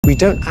We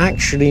don't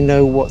actually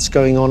know what's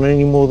going on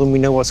any more than we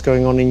know what's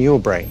going on in your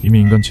brain.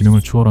 이미 인간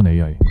지능을 추월한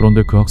AI.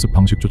 그런데 그 학습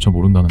방식조차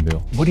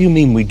모른다는데요. What do you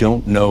mean we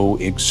don't know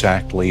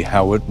exactly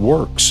how it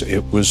works?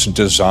 It was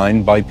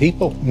designed by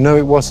people. No,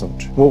 it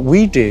wasn't. What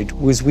we did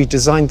was we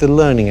designed the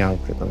learning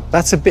algorithm.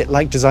 That's a bit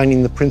like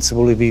designing the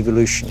principle of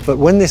evolution. But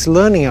when this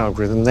learning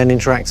algorithm then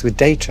interacts with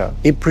data,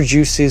 it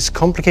produces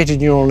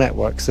complicated neural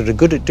networks that are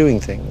good at doing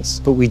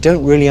things, but we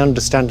don't really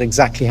understand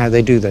exactly how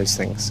they do those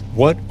things.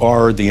 What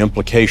are the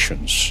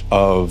implications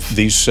of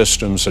these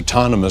systems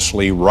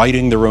autonomously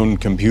writing their own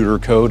computer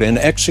code and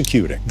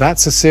executing?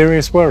 That's a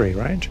serious worry,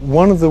 right?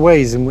 One of the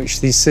ways in which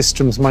these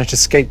systems might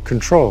escape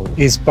control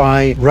is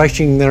by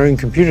writing their own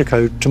computer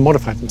code to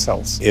modify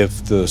themselves.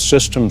 If the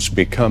systems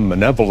become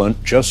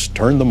malevolent, just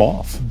turn them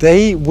off.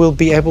 They will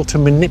be able to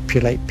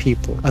manipulate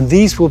people, and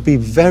these will be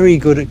very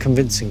good at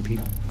convincing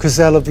people, because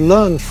they'll have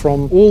learned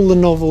from all the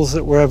novels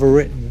that were ever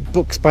written,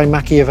 books by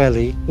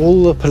Machiavelli,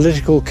 all the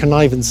political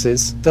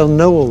connivances. They'll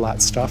know all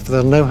that stuff,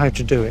 they'll know how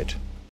to do it.